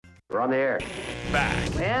We're on the air.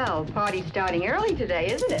 Back Well, party's starting early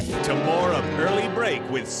today, isn't it? to more of Early Break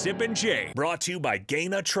with Sip and Jay, brought to you by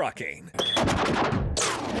Gaina Trucking.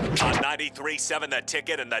 On 93.7 The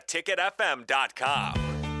Ticket and theticketfm.com.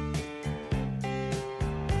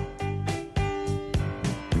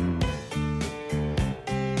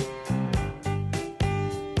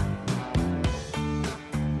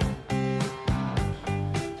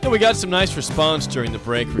 We got some nice response during the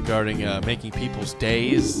break regarding making people's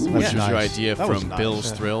days, which was your idea from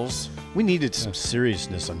Bill's Thrills. We needed some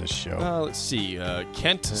seriousness on this show. Let's see.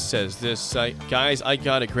 Kent says this. Guys, I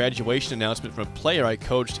got a graduation announcement from a player I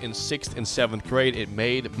coached in 6th and 7th grade. It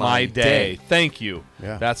made my day. Thank you.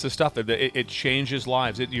 Yeah. That's the stuff that it changes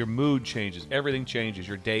lives. Your mood changes. Everything changes.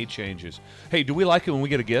 Your day changes. Hey, do we like it when we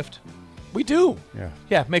get a gift? We do.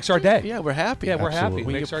 Yeah, it makes our day. Yeah, we're happy. Yeah, we're happy. Absolutely.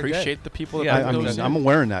 We Makes our day. appreciate the people that Yeah, bring those in. I'm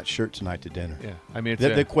wearing that shirt tonight to dinner. Yeah, I mean, it's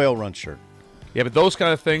The Quail Run shirt. yeah, but those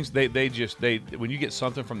kind of things, they when you get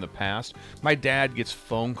something from the past. My dad gets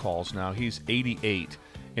phone calls now. He's 88,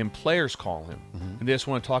 and players call him, and they just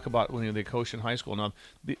want to talk about when they coached in high school. Now,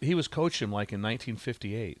 he was coaching him like in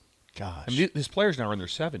 1958. Gosh. I mean, his players now are in their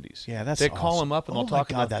 70s. Yeah, that's They call awesome. him up and Oh they'll my talk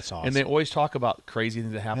God, about that's awesome. and they always talk about crazy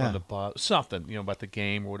things that happened on Yeah. the bus, something about the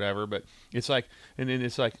game or whatever. But it's like, and then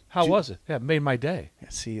it's like, how was it? Yeah, it made my day.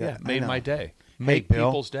 See, Yeah, that, made my day. Hey, Made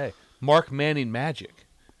Bill. people's day. Mark Manning magic.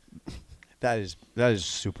 That is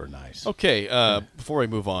super nice. Okay, before we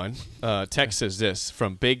move on, text says this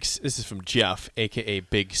This is from Jeff, a.k.a.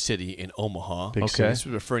 Big City in Omaha. Big Okay. This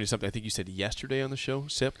was referring to something I think you said yesterday on the show,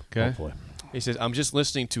 Sip. Okay. Hopefully. He says, I'm just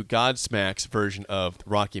listening to Godsmack's version of the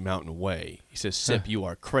Rocky Mountain Way. He says, Sip, you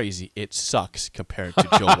are crazy. It sucks compared to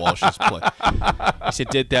Joe Walsh's play. He said,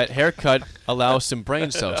 did that haircut allow some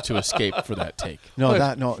brain cells to escape for that take? No.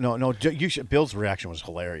 You should, Bill's reaction was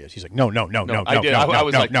hilarious. He's like, no. I did. I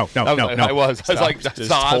was like, no. I was like,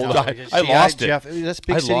 I lost it. Jeff, that's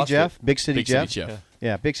Big I City lost Jeff. it. Big City Big City Jeff. Jeff.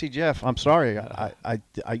 Yeah, Big City Jeff. I'm sorry.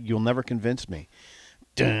 You'll never convince me.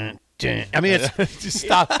 Dun, dun. I mean, it's Just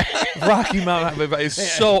stop. Rocky Mountain is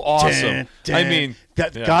so awesome. I mean,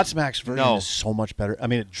 Godsmack's version is so much better. I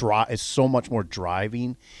mean, it's so much more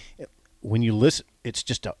driving. When you listen, it's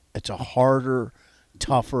a harder,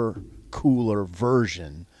 tougher, cooler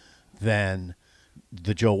version than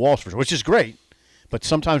the Joe Walsh version, which is great. But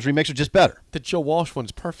sometimes remakes are just better. The Joe Walsh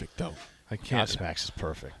one's perfect, though. I can't. Godsmack's is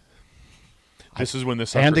perfect. This is when the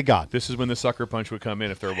sucker, Hand to God. This is when the sucker punch would come in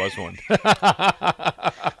if there was one.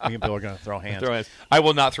 Me and Bill are going to throw hands. I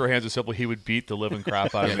will not throw hands at Simple. He would beat the living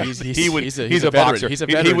crap out of me. He's He's a a veteran. boxer. He's a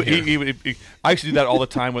veteran I used to do that all the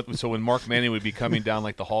time. So when Mark Manning would be coming down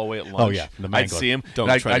like the hallway at lunch, the I'd mangler. see him. Don't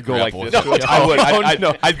and try to I'd go like grapple this. with him. I would. I'd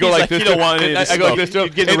go He's like like, this. you don't want any of this I go like smoke. this.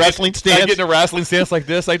 You'd get in a wrestling stance? I'd get in a wrestling stance like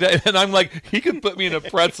this, and I'm like, he could put me in a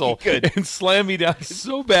pretzel and slam me down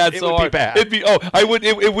so bad, so would be hard. bad. It'd be. Oh, I would.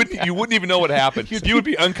 It would. You wouldn't even know what happened. You would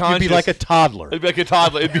be unconscious. You'd be like a toddler. It'd be like a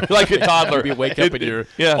toddler. It'd be like a toddler. You wake up and your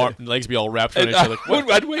legs be all wrapped around each other.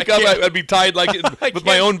 I'd wake up. I'd be tied like with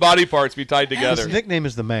my own body parts be tied together. His nickname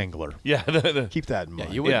is the Mangler. Yeah. Keep that in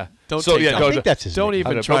mind. You would, Yeah. Don't So, take yeah, down- no, I think that's his Don't name.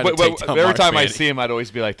 even try to take down every Mark time I Manning. see him, I'd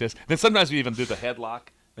always be like this. Then sometimes we even do the headlock.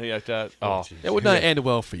 It would not end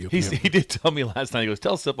well for you. He did tell me last night. He goes,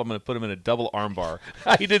 "Tell Sip I'm going to put him in a double arm bar."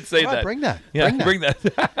 He did say All right, that. bring that. Yeah, Bring that.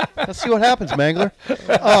 bring that. Let's see what happens, Mangler.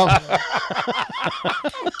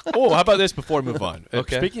 Oh, how about this before we move on?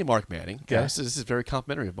 Okay. Speaking of Mark Manning, Okay. this is very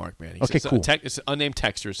complimentary of Mark Manning. Okay, Says, cool. It's an unnamed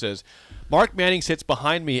texter says, Mark Manning sits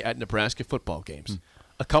behind me at Nebraska football games.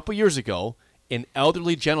 A couple years ago, an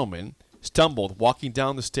elderly gentleman stumbled walking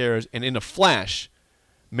down the stairs, and in a flash,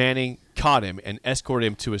 Manning caught him and escorted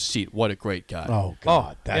him to a seat. What a great guy. Oh,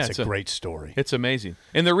 God. yeah, That's it's a a- great story. It's amazing.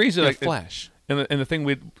 And the reason In a I- flash. And the thing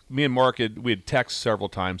me and Mark we'd text several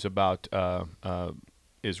times about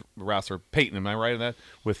is wrestler Peyton. Am I right in that?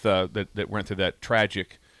 With that went through that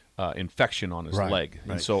tragic infection on his leg.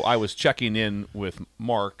 right. And so I was checking in with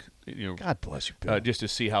Mark. God bless you, Bill. Just to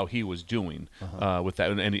see how he was doing with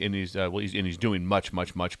that, and he's doing much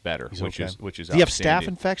better, which is Do you have staph outstanding.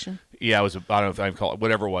 infection? Yeah, I don't know if I call it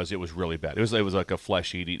whatever it was. It was really bad. It was like a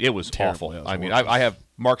flesh eating. It was Terrible. awful. Yeah, it was I mean, horrible. I have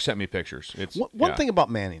Mark sent me pictures. It's One thing about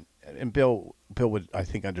Manning, and Bill would, I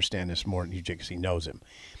think, understand this more than you, Jake, because he knows him.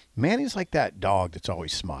 Manning's like that dog that's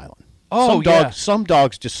always smiling. Oh, Some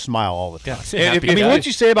dogs just smile all the time. And I mean, what'd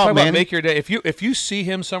you say about Manning? make your day? If you see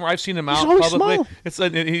him somewhere, I've seen him out always publicly. smiling. It's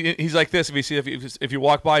like, he's like this. If you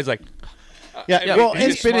walk by, he's like, Yeah, well,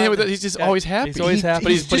 He's he's been in here with smiling. he's just Yeah. always happy. He's always happy.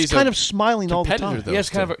 He's But just a kind of smiling all the competitor, time. though. he has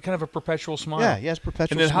still. kind of a perpetual smile. Yeah, he has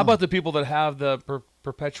perpetual And then how smile. about the people that have the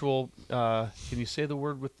perpetual? Can you say the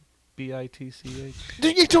word with B-I-T-C-H.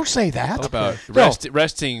 You don't say that. About No.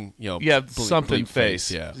 resting, Something bleep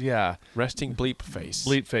face. Yeah. Yeah. Resting bleep face.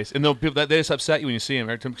 Bleep face. And people they just upset you when you see them.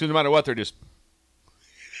 Right? Because no matter what, they're just.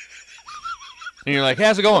 And you're like,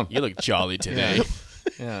 how's it going? You look jolly today.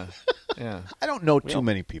 Yeah. I don't know too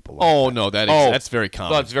many people. Like Oh that. no, that's very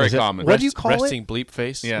common. That's very Is it- common. what do you call it? resting bleep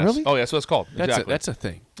face? Yes. Really? Oh, yeah, that's what it's called. Exactly. That's a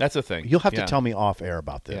thing. That's a thing. You'll have Yeah. to tell me off air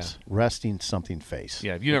about this. Yeah. Resting something face.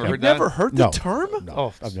 Yeah, have you never You've heard that? never heard the No. term? No,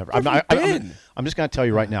 Oh, I've never. where have you been? I'm just going to tell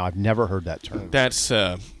you right now. I've never heard that term. That's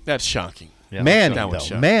shocking. Yeah, Manning, that though. one's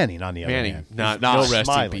shocking. Manning, on the other Manning, hand. not not no resting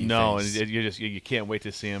smiling. beef No, face. and you can't wait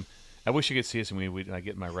to see him. I wish you could see us when I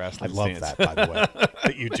get in my I wrestling love stance. that, by the way,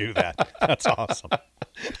 that you do that. That's awesome.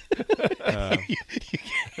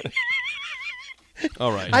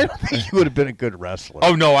 All right. I don't think you would have been a good wrestler.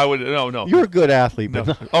 Oh no, I would no. You're a good athlete, but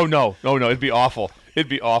not- Oh no, it'd be awful. It'd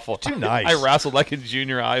be awful. Too nice. I wrestled like in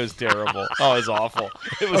junior high. It was terrible. Oh, it was awful.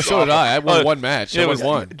 It was so did awful. I. I won Oh, one match. I it won was-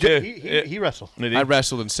 one. he wrestled. I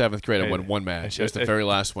wrestled in 7th grade. I won It- one match. That's the very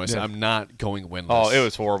last one. I said, I'm not going winless. Oh, it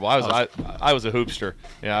was horrible. I was a hoopster.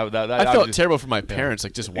 Yeah, I felt terrible for my parents,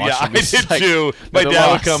 like just watching Yeah, I me. did like, too. My another dad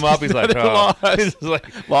loss. would come up. He's like, Another oh. loss. He's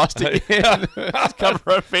like, Lost again.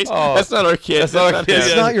 Cover our face. Oh. That's not our kid. That's not our kid. It's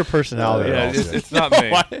Yeah. not your personality. yeah, at all, it's not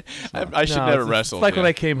me. I should No, never it's wrestle. like when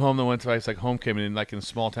I came home the one time, it's like homecoming, and like in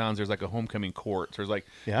small towns, there's like a homecoming court. So there's like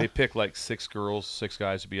Yeah. they pick like 6 girls, 6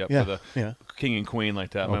 guys to be up Yeah, for the yeah. king and queen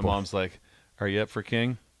like that. Oh, My boy. mom's like, "Are you up for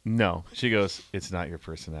king?" No. She goes, "It's not your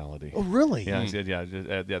personality." Oh, really? Yeah, I said, yeah,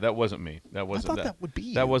 that wasn't me. That wasn't thought that would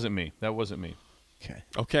be That you. wasn't me. That wasn't me. Okay.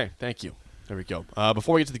 Okay, thank you. There we go.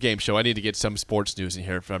 Before we get to the game show, I need to get some sports news in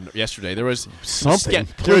here from yesterday. There was Something,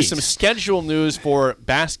 there was please. some schedule news for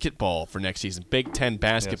basketball for next season, Big Ten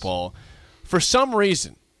basketball. For some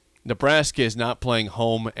reason, Nebraska is not playing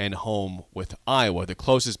home and home with Iowa, the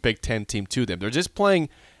closest Big Ten team to them. They're just playing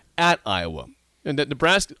at Iowa. And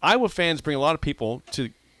that Iowa fans bring a lot of people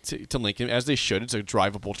to Lincoln, as they should. It's a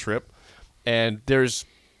drivable trip. And there's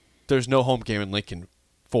no home game in Lincoln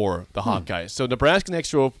for the Hawkeyes. So Nebraska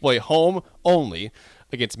next year will play home only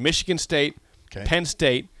against Michigan State, Okay. Penn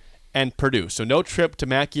State, and Purdue. So no trip to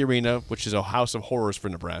Mackey Arena, which is a house of horrors for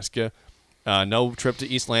Nebraska. No trip to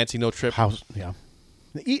East Lansing. No trip. House. Yeah.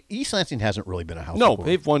 East Lansing hasn't really been a house. No, of horror.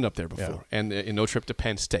 they've won up there before. Yeah. And no trip to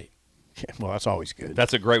Penn State. Yeah, well, that's always good.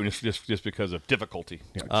 That's a great one, just because of difficulty.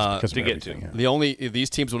 Yeah, just because to of get to. everything, yeah. These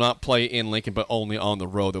teams will not play in Lincoln, but only on the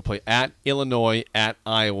road. They'll play at Illinois, at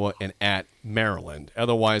Iowa, and at Maryland.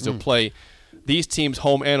 Otherwise, they'll play these teams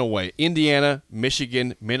home and away: Indiana,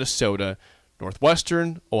 Michigan, Minnesota,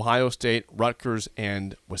 Northwestern, Ohio State, Rutgers,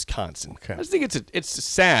 and Wisconsin. Okay. I just think it's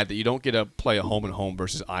sad that you don't get to play a home and home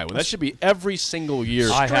versus Iowa. That should be every single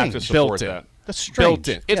year. I have to Strange. support built in. that. That's strange. Built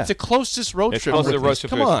in. It's Yeah. the closest road It's trip. close to the Rookies. road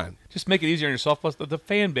trip. Come on. Just make it easier on yourself. Plus, the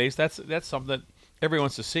fan base, that's something that everyone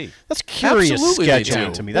wants to see. That's curious Absolutely they scheduling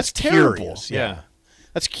do. to me. That's That's terrible. curious. Yeah. Yeah.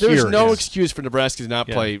 That's curious. There's no excuse for Nebraska to not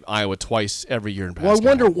Yeah. play Iowa twice every year in Well, I basketball.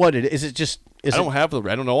 wonder what it is. Is it just? Is I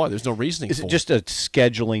don't know why. There's no reasoning Is for it just a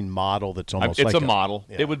scheduling model that's almost It's like a model.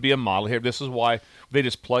 Yeah. It would be a model here. This is why they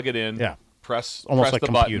just plug it in. Yeah. Press Almost press like the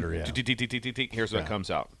computer, button. yeah. Tick. Here's what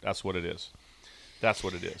comes out. That's what it is. That's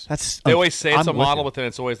what it is. That's- they always say it's I'm a with model, you. but then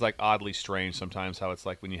it's always like oddly strange sometimes how it's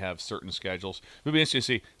like when you have certain schedules. It would be interesting to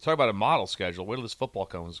see. Talk about a model schedule. Wait till this football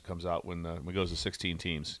comes out when it goes to 16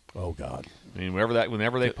 teams. Oh God. I mean,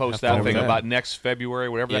 whenever they post have that fun thing with that. about next February,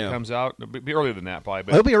 whenever Yeah. that comes out, it'll be earlier than that probably.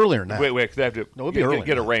 But It'll be earlier than that. Wait, they have to No, it'll be earlier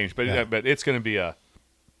get a than that. range, but Yeah. but it's going to be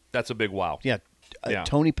that's a big wow. Yeah. Yeah.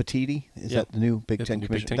 Tony Petiti, is Yeah. that the new Big That's Ten the new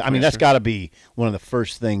Big commissioner? Ten I mean, that's commissioner. got to be one of the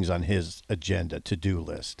first things on his agenda to-do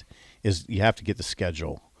list. Is you have to get the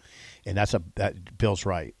schedule, and that Bill's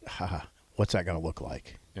right. What's that going to look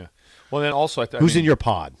like? Yeah. Well, then also, Who's in your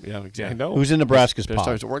pod? Yeah, exactly. No. Who's in Nebraska's They're pod? Oh.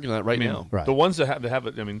 starting to work on that right now. Right. The ones that have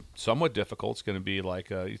it, I mean, somewhat difficult. It's going to be like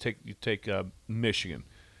you take Michigan,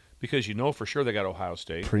 because you know for sure they got Ohio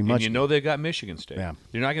State. Pretty much. And you know they got Michigan State. Yeah.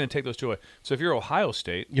 You're not going to take those two away. So if you're Ohio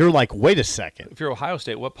State, You're like, wait a second. if you're Ohio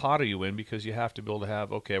State, what pot are you in? Because you have to be able to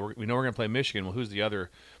have. Okay, we know we're going to play Michigan. Well, who's the other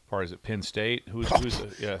part? Is it Penn State? Who's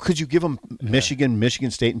yeah? Could you give them Michigan,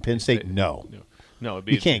 Michigan State, and Penn State? No. No, it'd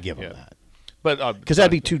be, You can't give them yeah. that. But Because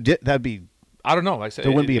that'd be too. That'd be. I don't know. Like I said,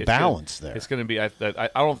 There wouldn't be a it's gonna- balance there. It's going to be. I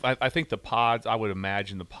think the pods. I would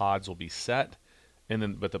imagine the pods will be set,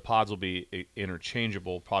 but the pods will be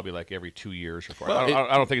interchangeable, probably like every 2 years or 4. Well,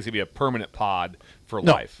 I don't think it's going to be a permanent pod for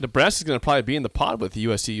No. life. Nebraska's going to probably be in the pod with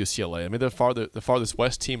USC, UCLA. I mean, they're the farthest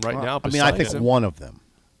west team right now. I mean, I think besides them. one of them.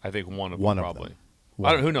 I think one of One them of probably. them.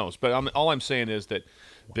 I don't. Who knows? But all I'm saying is that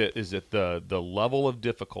the level of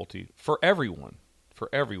difficulty for everyone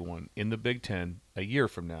in the Big Ten a year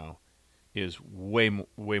from now is way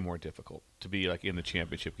more difficult to be like in the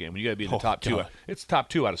championship game. When you got to be in the top two. It's top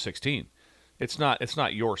 2 out of 16. It's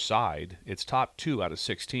not your side. It's top 2 out of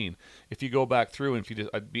 16. If you go back through, and if you just,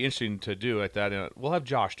 it'd be interesting to do at that. We'll have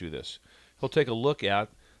Josh do this. He'll take a look at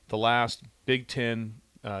the last Big Ten,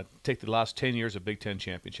 take the last 10 years of Big Ten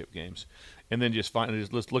championship games, and then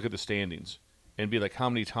let's look at the standings and be like, how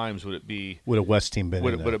many times would it be? Would a West team been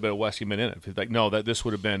in it? Would have been a West team been in it? If it's like, no, this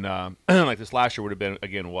would have been like this last year would have been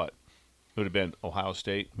again what? It would have been Ohio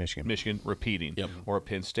State, Michigan repeating, or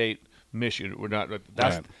Penn State. Michigan, we're not.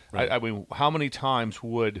 That's. Right. I mean, how many times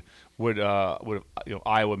would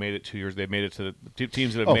Iowa made it 2 years? They've made it to the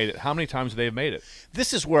teams that have made it. How many times have they made it?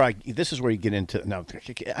 This is where you get into. Now,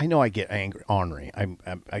 I know I get angry, ornery.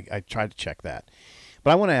 I tried to check that,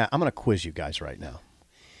 but I'm going to quiz you guys right now.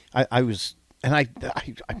 I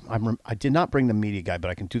did not bring the media guy,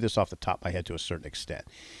 but I can do this off the top of my head to a certain extent.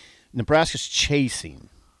 Nebraska's chasing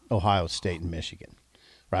Ohio State and Michigan.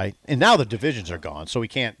 Right, and now the divisions are gone, so you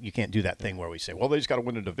can't do that thing where we say, well, they just got to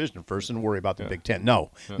win a division first and worry about the Big Ten.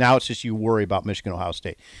 No, now it's just you worry about Michigan, Ohio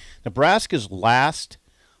State. Nebraska's last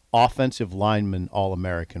offensive lineman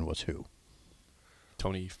All-American was who?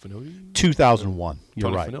 Tony Finoti? 2001. You're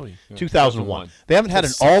Tony right. Finoti. Yeah. 2001. They haven't had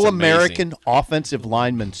an All-American offensive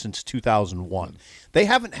lineman since 2001. They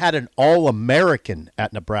haven't had an All-American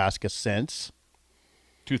at Nebraska since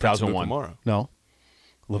 2001. No.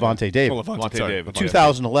 Levante David. Levante David.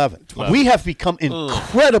 2011. We have become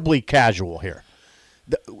incredibly casual here.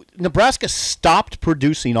 Nebraska stopped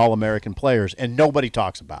producing All-American players, and nobody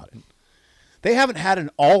talks about it. They haven't had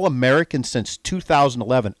an All-American since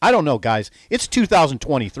 2011. I don't know, guys. It's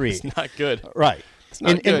 2023. It's not good. Right. It's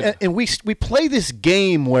not good. And we play this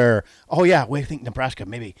game where, we think Nebraska,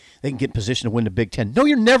 maybe they can get in position to win the Big Ten. No,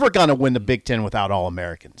 you're never going to win the Big Ten without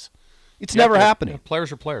All-Americans. It's never happening.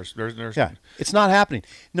 Players are players. There's it's not happening.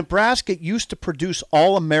 Nebraska used to produce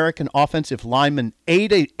All-American offensive linemen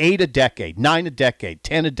 8 a decade, 9 a decade,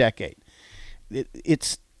 10 a decade.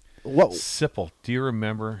 It's what Sipple. Do you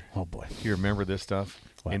remember? Oh boy, do you remember this stuff?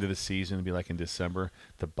 End of the season, it'd be like in December,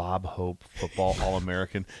 the Bob Hope Football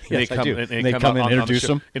All-American. Yes, I do. And they come in and introduce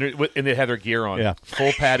them. And they have their gear on,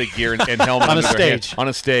 full padded gear and helmet on a stage. On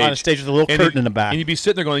a stage with a little curtain in the back. And you'd be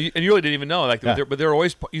sitting there going, and you really didn't even know, but there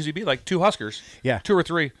always usually be like 2 Huskers, 2 or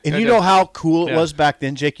 3. And you know how cool it was back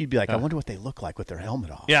then, Jake? You'd be like, I wonder what they look like with their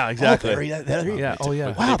helmet off. Yeah, exactly. Wow,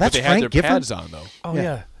 that's they Frank had their Gifford pads on though. Oh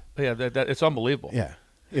yeah. It's unbelievable. Yeah,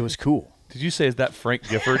 it was cool. Did you say, is that Frank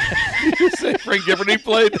Gifford? Did you say Frank Gifford? He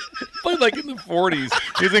played like in the 40s.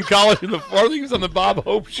 He was in college in the 40s. I think he was on the Bob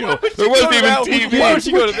Hope show. There wasn't even TV. Why would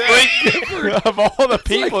you go to that? Frank Gifford. Of all the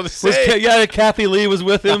people to say. Kathy Lee was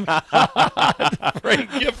with him. Frank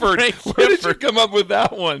Gifford. Where did you come up with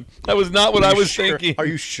that one? That was not what I was thinking. Are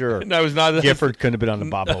you sure? No, I was not. Gifford couldn't have been on the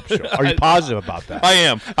Bob Hope show. Are you positive about that? I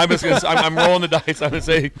am. I'm just going to I'm rolling the dice. I'm going to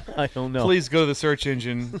say, I don't know. Please go to the search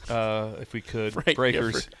engine if we could. Frank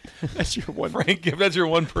Breakers. Gifford. That's your one. Frank Gifford. That's your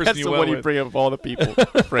one person That's you the went one you with. bring up of all the people.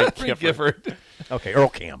 Frank Gifford. Okay, Earl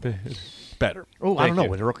Campbell. Better. Oh, I don't know.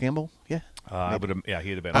 Would Earl Campbell? Yeah. He'd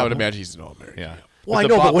have been. I would imagine he's an All-American. Yeah. Well, I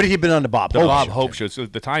know, but what have you been on the Bob Hope show? Bob Hope show. So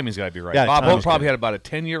the timing's got to be right. Yeah, Bob Hope probably had about a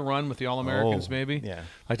 10-year run with the All-Americans, maybe. Yeah.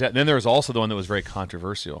 Like that. And then there was also the one that was very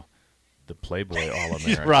controversial. The Playboy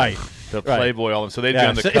All-American. Right. The Playboy All-American. So they'd be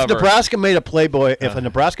on the cover. If Nebraska made a Playboy, if a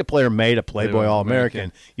Nebraska player made a Playboy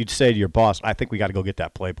All-American, you'd say to your boss, I think we got to go get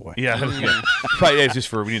that Playboy. Yeah. Probably it's just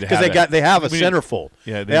for we need to have because they have a centerfold.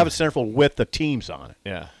 Yeah. They have a centerfold with the teams on it.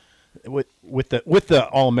 Yeah. With the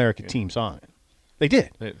All-American teams on it. They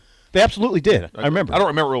did. They absolutely did. I remember. I don't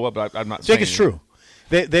remember real well, but I'm not saying it's true.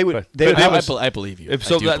 They would I believe you.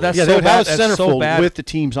 So that's they so would bad. have a centerfold with the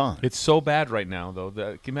teams on. It's so bad right now, though.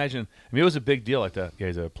 Can you imagine? I mean, it was a big deal. Like that. Yeah,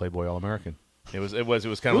 he's a Playboy All-American. It was kind of.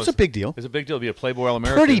 It was a big deal. It was a big deal to be a Playboy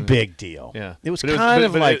All-American. Pretty big deal. Yeah. It was kind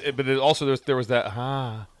of like. But also there was that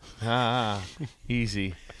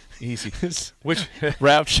easy. Which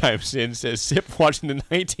Ralph chimes in, says Zip watching the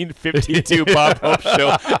 1952 Bob Hope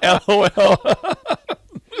show. LOL.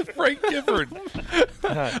 Frank Gifford.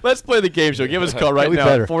 Let's play the game show. Give us a call right now.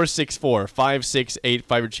 Better.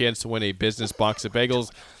 464-5685. Your chance to win a business box of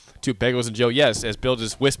bagels. To Bagels and Joe. Yes, as Bill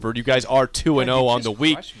just whispered, you guys are 2-0 on the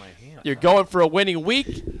week. You're going for a winning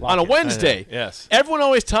week on a Wednesday. Yes. Everyone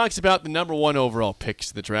always talks about the number 1 overall picks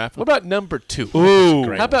of the draft. What about number 2?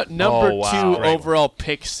 Ooh. How about number 2 Great overall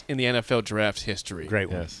picks in the NFL draft history? Great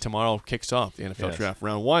one. Yes. Tomorrow kicks off the NFL draft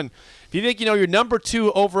round 1. If you think you know your number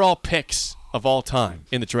 2 overall picks of all time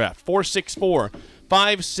in the draft,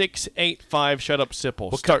 464-5685. Shut Up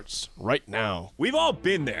Sipple starts right now. We've all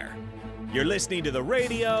been there. You're listening to the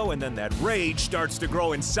radio, and then that rage starts to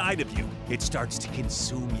grow inside of you. It starts to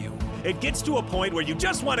consume you. It gets to a point where you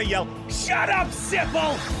just want to yell, "Shut up,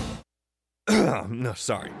 Sipple!" No,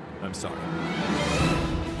 sorry. I'm sorry.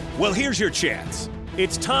 Well, here's your chance.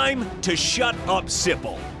 It's time to shut up,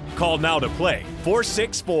 Sipple. Call now to play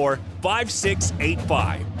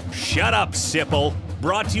 464-5685. Shut up, Sipple.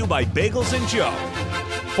 Brought to you by Bagels Joe.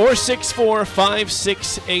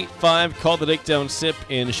 464-5685. Call the Takedown Sip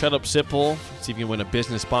and Shut Up Sipple. See if you can win a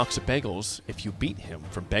business box of bagels if you beat him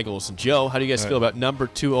from Bagels Joe. How do you guys feel about number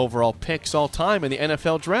 2 overall picks all time in the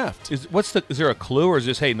NFL draft? Is there a clue, or is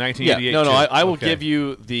this, hey, 1988? Yeah, no, I will give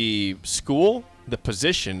you the school, the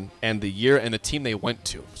position, and the year and the team they went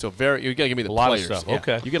to. So you got to give me the players. Of stuff. Yeah.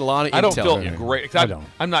 Okay. You get a lot of intel. I don't feel here. great. I don't.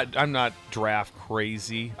 I'm not draft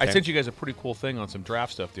crazy. Okay. I sent you guys a pretty cool thing on some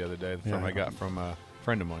draft stuff the other day I got from a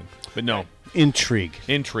friend of mine. But no. Intrigued.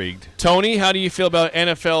 Tony, how do you feel about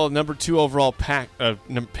NFL number 2 overall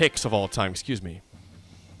picks of all time? Excuse me.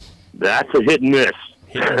 That's a hit and miss.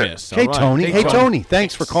 Hit or miss. Hey, All right. Tony. Hey, Tony.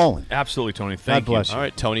 Thanks for calling. Absolutely, Tony. Thank you. bless you. All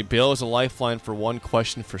right, Tony. Bill is a lifeline for one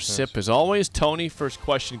question for Sip. As always, Tony, first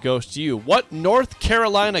question goes to you. What North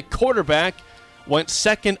Carolina quarterback went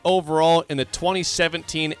 2nd overall in the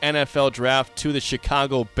 2017 NFL Draft to the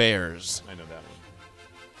Chicago Bears? I know that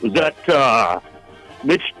Was that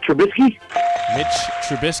Mitch Trubisky? Mitch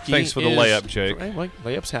Trubisky. Thanks for the layup, Jake. Right, well,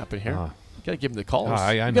 layups happen here. You got to give him the calls.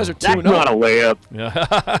 I you know. guys are That's 2-0. not a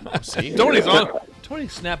layup. See? Tony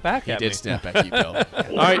snapped back He at me. did snap at you, Bill. All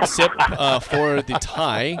right, Sip, for the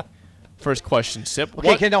tie. First question, Sip.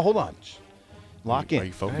 Okay, now hold on. Lock Are in.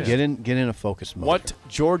 you focused? Get in a focus mode. What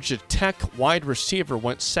Georgia Tech wide receiver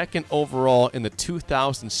went 2nd overall in the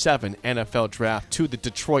 2007 NFL Draft to the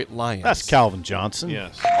Detroit Lions? That's Calvin Johnson.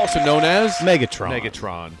 Yes. Also known as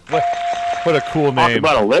Megatron. What a cool Talk name.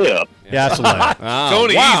 about a layup. Yeah, that's a layup.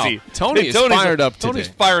 Tony, wow. easy. Tony is fired up today. Tony's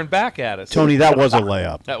firing back at us. Tony, that was a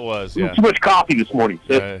layup. That was, yeah. Too much coffee this morning,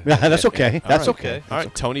 Sid. Yeah, that's okay. That's All right. okay. All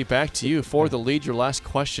right, Tony, back to you for the lead. Your last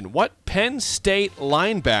question. What Penn State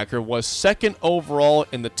linebacker was 2nd overall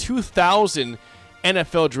in the 2000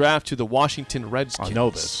 NFL Draft to the Washington Redskins? I know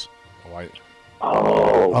this.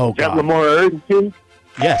 Oh, is that God. Lamar Arrington?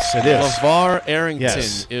 Yes, it is. LeVar Arrington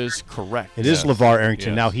Yes. is correct. It is LeVar Arrington.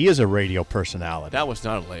 Yes. Now, he is a radio personality. That was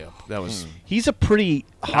not a layup. That was He's a pretty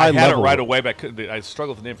high I had level. it right away, but I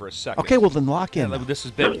struggled with the name for a second. Okay, well, then lock in. Yeah, this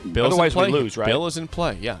is big. Bill's Otherwise, in play. we lose, right? Bill is in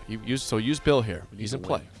play. Yeah, use Bill here. He's in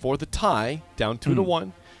play for the tie, down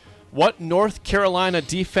 2-1. What North Carolina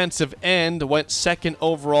defensive end went 2nd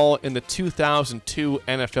overall in the 2002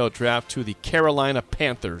 NFL Draft to the Carolina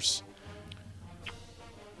Panthers?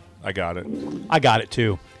 I got it. I got it,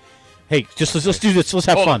 too. Hey, let's do this. Let's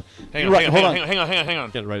have fun. Hang You're on, right, hang hold on, hang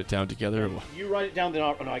on. Got to write it down together. You write it down, then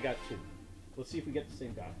no, I got two. Let's see if we get the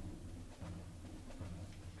same guy.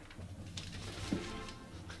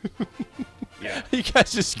 Yeah. You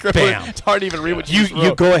guys just scribble. Bam. It's hard to even read what you just You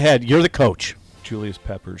wrote. go ahead. You're the coach. Julius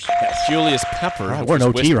Peppers. Julius Pepper. All right, which we're in was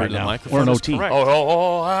OT whispered right in the now. microphone, We're in is OT.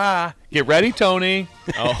 correct. Get ready, Tony.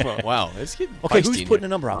 Oh, wow. It's getting Okay, feisty who's in putting here. a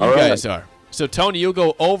number out? You All right. guys are. So, Tony, you'll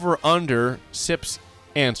go over under Sip's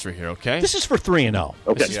answer here, okay? This is for 3-0.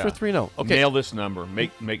 Okay. This is for 3-0. Okay. Nail this number.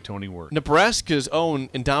 Make Tony work. Nebraska's own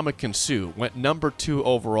Ndamukong Suh went number 2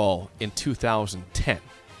 overall in 2010.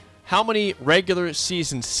 How many regular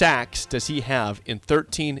season sacks does he have in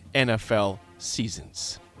 13 NFL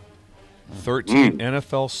seasons? 13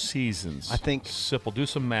 NFL seasons. I think- Sipple, do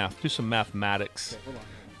some math. Do some mathematics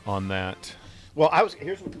on that. Well,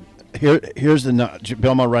 here's the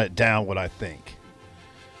Bill. I'm gonna write it down. What I think.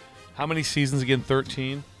 How many seasons again?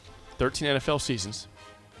 13? 13 NFL seasons.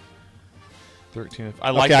 13.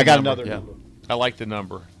 I like Okay, the I got number. another. Yeah. number. I like the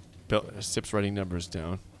number. Bill, Sip's writing numbers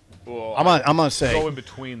down. Well, I'm gonna say. go in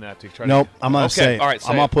between that to try Nope. to. I'm gonna okay. say. All right,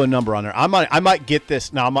 I'm gonna put a number on there. I might get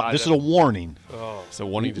this. Now, this is a warning. So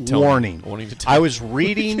warning to tell Warning. me. Warning to tell I me. was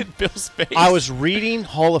reading. Look at Bill's face. I was reading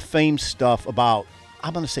Hall of Fame stuff about.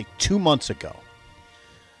 I'm gonna say 2 months ago.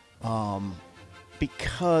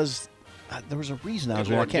 Because there was a reason I was.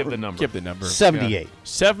 Good Lord, I can't give the number. Give the number. 78.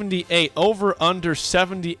 78. Over under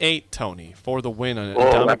 78, Tony, for the win on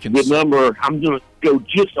Oh, that's a good Ndamukong Suh. number. I'm going to go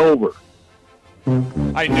just over.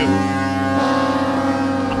 I knew.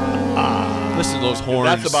 Listen to those horns.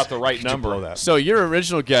 That's about the right number. So your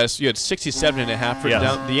original guess, you had 67.5 written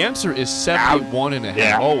Yes. down. The answer is 71.5.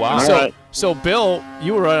 Yeah. Oh, wow. All So, right. so Bill,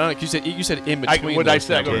 you were right on it. You said in between. what did I those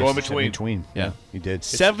say? I go numbers. in between. In between. Yeah. You did.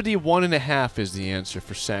 71.5 is the answer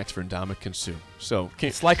for sacks for Ndamukong Suh. So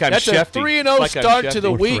It's like I'm that's a Shefty. 3-0 It's like I'm start to Shefty.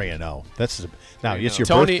 the We're week. 3-0. That's now. It's your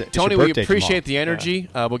Tony, birthday. Tony, it's your we birthday appreciate tomorrow. the energy.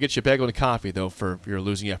 We'll get you a bagel and coffee though for your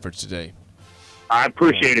losing efforts today. I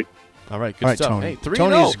appreciate it. All right, good stuff. Tony. Hey, 3-0.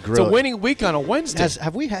 Tony's It's a grilling. winning week on a Wednesday.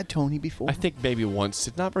 Have we had Tony before? I think maybe once.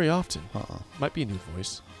 It's not very often. Might be a new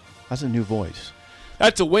voice. That's a new voice.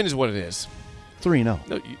 That's a win is what it is. 3-0.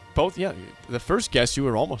 No, both, yeah. The first guess, you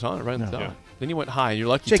were almost on it right on the dot. Yeah. Then you went high, and you're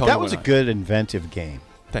lucky Jake, Tony that was a went good, inventive game.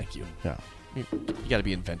 high. Thank you. Yeah. You got to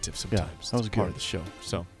be inventive sometimes. that was It's part good. of the show.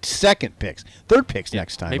 So Second picks. Third picks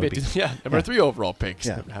next time. maybe would be- number 3 overall picks.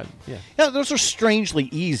 Yeah. Yeah. Yeah, those are strangely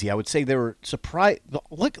easy. I would say they were surprised.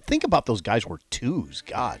 Look, think about those guys were 2s.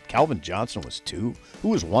 God, Calvin Johnson was 2. Who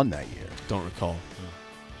was 1 that year? Don't recall.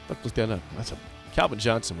 Let's look that up. Calvin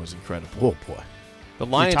Johnson was incredible. Oh boy. The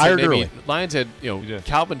Lions Retired had early. did.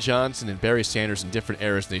 Calvin Johnson and Barry Sanders in different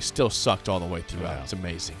eras, and they still sucked all the way throughout. Yeah. It's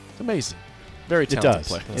amazing. It's amazing. Very It talented does.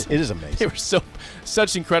 players. It is They amazing. were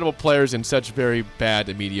such incredible players and such very bad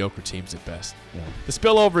and mediocre teams at best. Yeah. The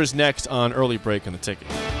spillover is next on Early Break on the Ticket.